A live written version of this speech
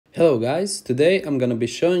Hello guys, today I'm gonna be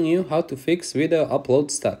showing you how to fix video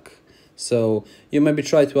upload stuck. So you maybe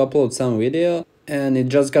try to upload some video and it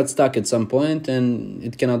just got stuck at some point and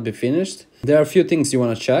it cannot be finished. There are a few things you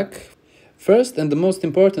wanna check. First and the most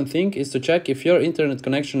important thing is to check if your internet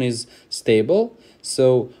connection is stable.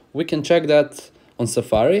 So we can check that on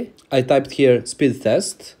Safari. I typed here speed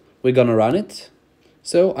test. We're gonna run it.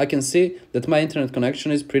 So I can see that my internet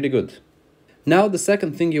connection is pretty good. Now the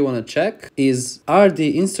second thing you want to check is, are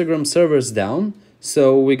the Instagram servers down?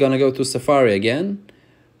 So we're gonna go to Safari again.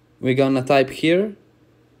 We're gonna type here,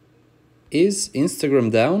 is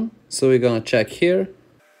Instagram down? So we're gonna check here.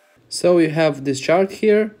 So you have this chart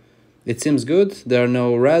here. It seems good. There are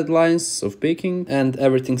no red lines of peaking and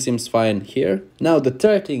everything seems fine here. Now the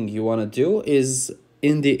third thing you want to do is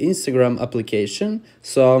in the Instagram application.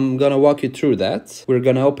 So I'm gonna walk you through that. We're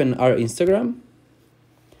gonna open our Instagram.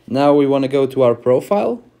 Now we want to go to our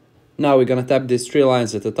profile. Now we're going to tap these three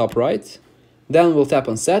lines at the top right. Then we'll tap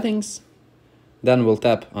on settings. Then we'll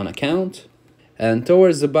tap on account. And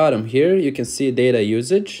towards the bottom here, you can see data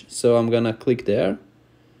usage. So I'm going to click there.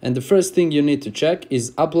 And the first thing you need to check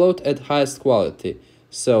is upload at highest quality.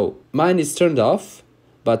 So mine is turned off.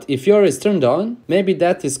 But if yours is turned on, maybe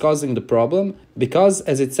that is causing the problem. Because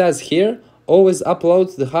as it says here, always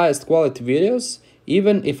upload the highest quality videos,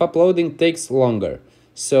 even if uploading takes longer.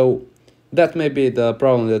 So that may be the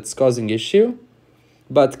problem that's causing issue.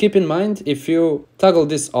 But keep in mind, if you toggle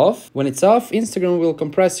this off, when it's off, Instagram will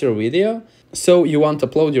compress your video. So you want to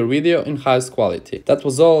upload your video in highest quality. That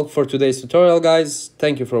was all for today's tutorial, guys.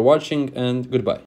 Thank you for watching and goodbye.